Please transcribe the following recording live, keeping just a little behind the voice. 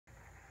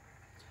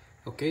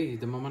Okay,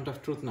 the moment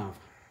of truth now.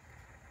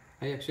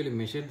 I actually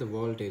measured the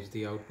voltage,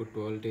 the output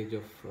voltage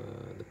of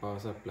the power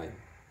supply,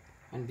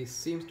 and this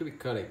seems to be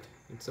correct.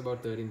 It's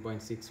about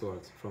 13.6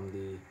 volts from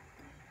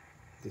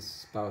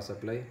this power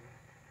supply.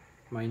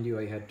 Mind you,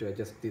 I had to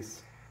adjust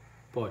this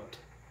pot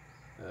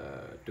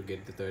to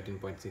get the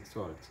 13.6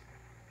 volts,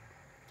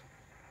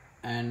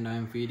 and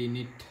I'm feeding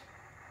it.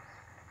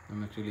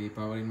 I'm actually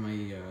powering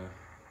my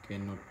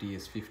Kano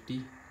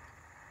TS50,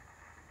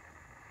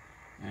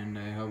 and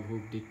I have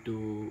hooked it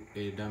to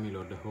a dummy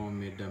load, the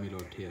homemade dummy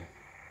load here.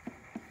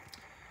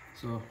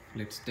 So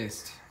let's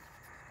test.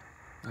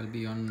 I'll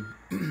be on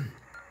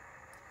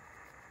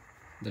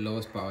the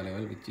lowest power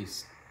level, which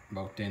is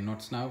about 10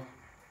 knots now.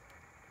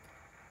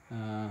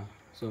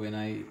 So when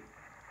I'm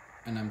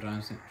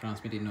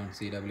transmitting on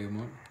CW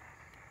mode,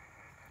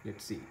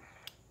 let's see.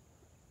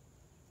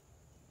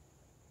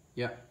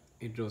 Yeah,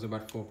 it draws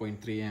about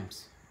 4.3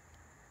 amps.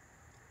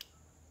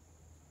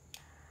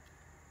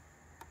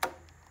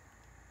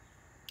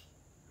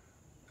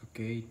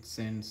 Okay, it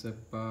sends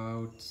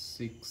about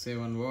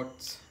 6-7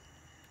 watts.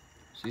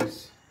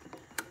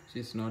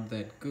 She's not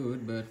that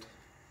good, but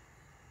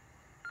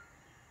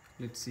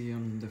let's see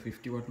on the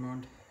 50 watt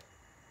mode.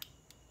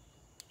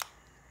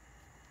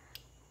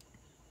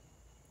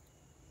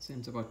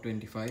 Sends about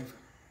 25,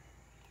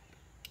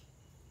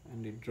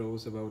 and it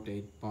draws about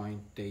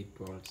 8.8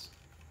 volts.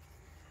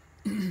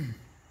 And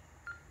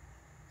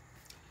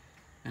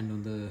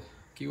on the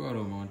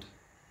QRO mode,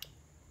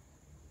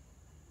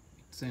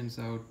 it sends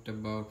out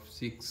about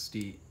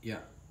 60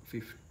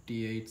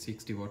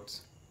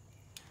 watts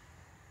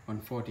on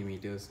 40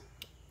 meters,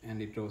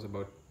 and it draws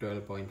about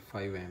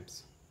 12.5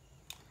 amps.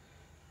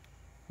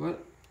 Well,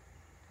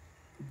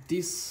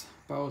 this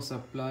power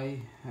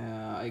supply,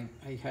 I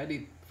had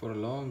it for a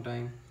long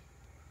time,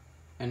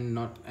 and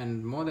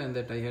more than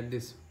that, I had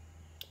this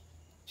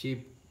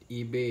cheap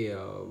eBay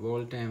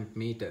volt amp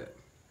meter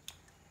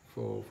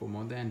for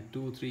more than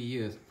 2-3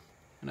 years,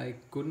 and I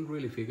couldn't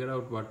really figure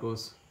out what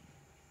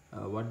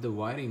the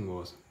wiring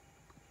was,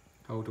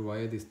 how to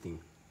wire this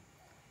thing.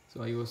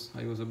 So I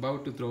was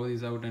about to throw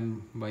this out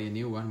and buy a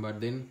new one,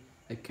 but then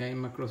I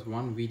came across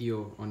one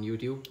video on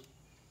YouTube,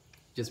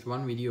 just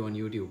one video on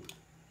YouTube,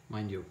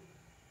 mind you,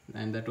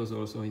 and that was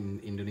also in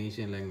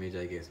Indonesian language,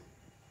 I guess.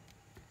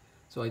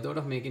 So I thought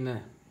of making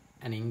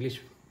an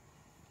English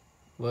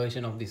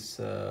version of this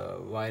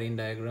wiring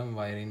diagram,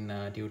 wiring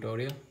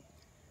tutorial.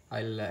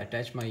 I'll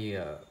attach my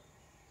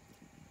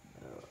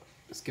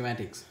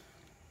schematics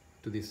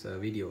to this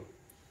video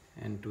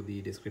and to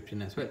the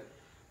description as well.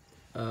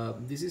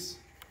 This is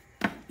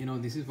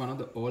one of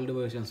the older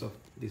versions of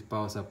this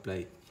power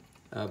supply.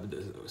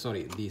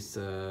 These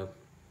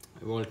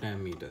volt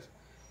amp meters.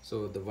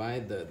 So the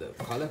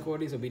color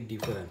code is a bit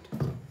different.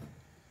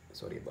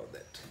 Sorry about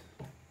that.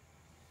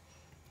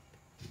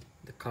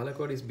 The color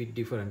code is a bit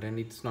different, and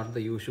it's not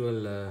the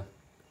usual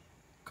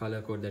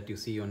color code that you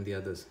see on the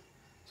others.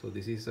 So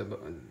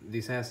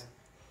this has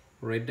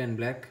red and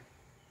black,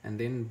 and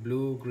then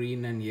blue,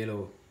 green, and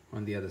yellow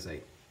on the other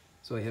side.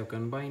 So I have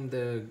combined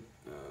the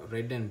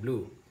red and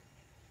blue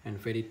and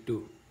fed it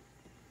to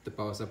the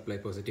power supply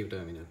positive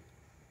terminal,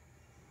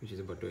 which is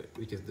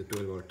the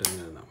 12 volt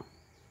terminal now.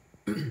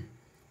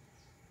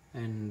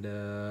 And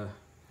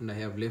I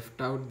have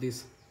left out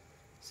this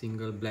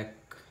single black.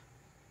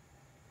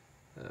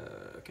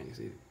 Can you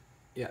see?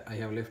 Yeah, I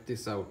have left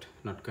this out,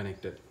 not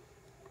connected.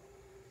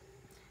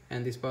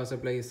 And this power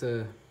supply is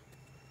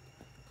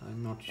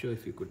I'm not sure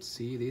if you could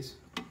see this,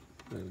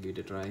 but I'll give it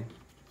a try.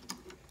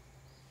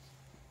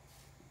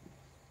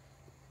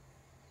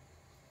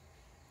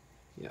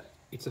 Yeah,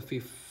 it's a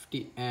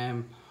 50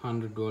 amp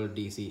 100 volt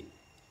DC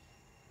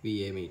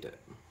VA meter.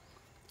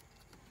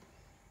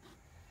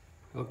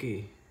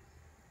 Okay,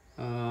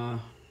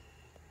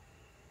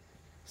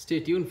 stay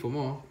tuned for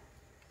more.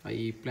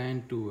 I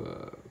plan to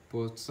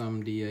post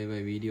some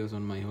DIY videos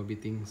on my hobby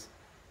things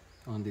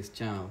on this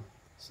channel.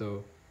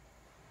 So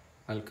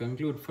I'll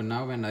conclude for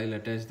now, and I'll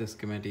attach the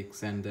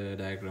schematics and the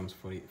diagrams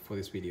for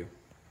this video.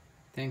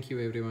 Thank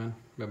you everyone.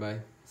 Bye bye.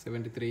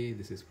 73.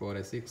 This is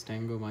 4S6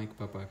 Tango Mike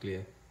Papa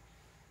Clear.